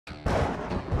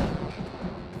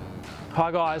Hi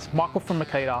guys, Michael from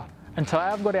Makita, and today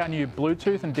I've got our new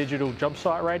Bluetooth and digital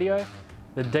Jobsite radio,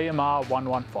 the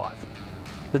DMR115.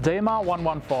 The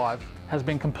DMR115 has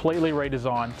been completely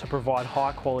redesigned to provide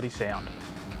high quality sound.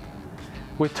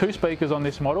 With two speakers on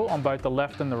this model on both the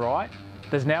left and the right,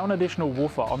 there's now an additional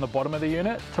woofer on the bottom of the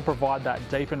unit to provide that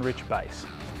deep and rich bass.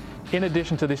 In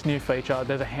addition to this new feature,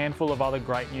 there's a handful of other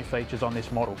great new features on this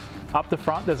model. Up the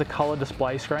front, there's a colour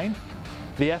display screen.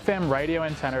 The FM radio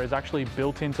antenna is actually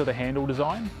built into the handle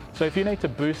design, so if you need to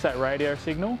boost that radio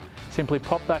signal, simply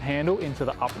pop that handle into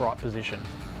the upright position.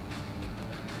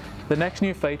 The next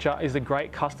new feature is the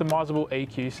great customizable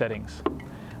EQ settings.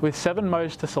 With 7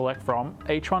 modes to select from,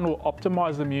 each one will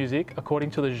optimize the music according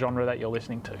to the genre that you're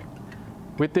listening to.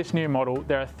 With this new model,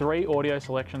 there are 3 audio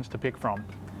selections to pick from.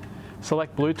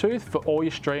 Select Bluetooth for all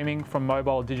your streaming from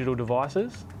mobile digital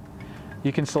devices.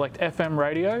 You can select FM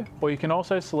radio, or you can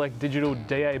also select digital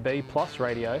DAB+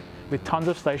 radio with tons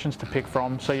of stations to pick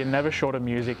from, so you're never short of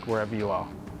music wherever you are.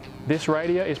 This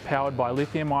radio is powered by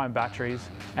lithium-ion batteries,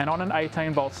 and on an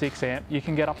 18-volt 6-amp you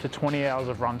can get up to 20 hours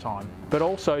of runtime. But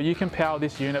also you can power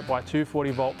this unit by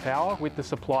 240-volt power with the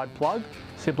supplied plug.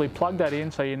 Simply plug that in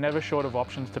so you're never short of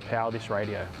options to power this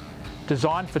radio.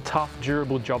 Designed for tough,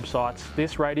 durable job sites,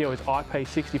 this radio is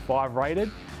IP65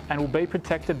 rated and will be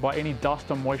protected by any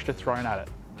dust or moisture thrown at it.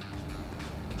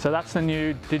 So that's the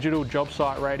new digital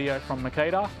Jobsite radio from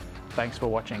Makita. Thanks for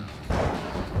watching.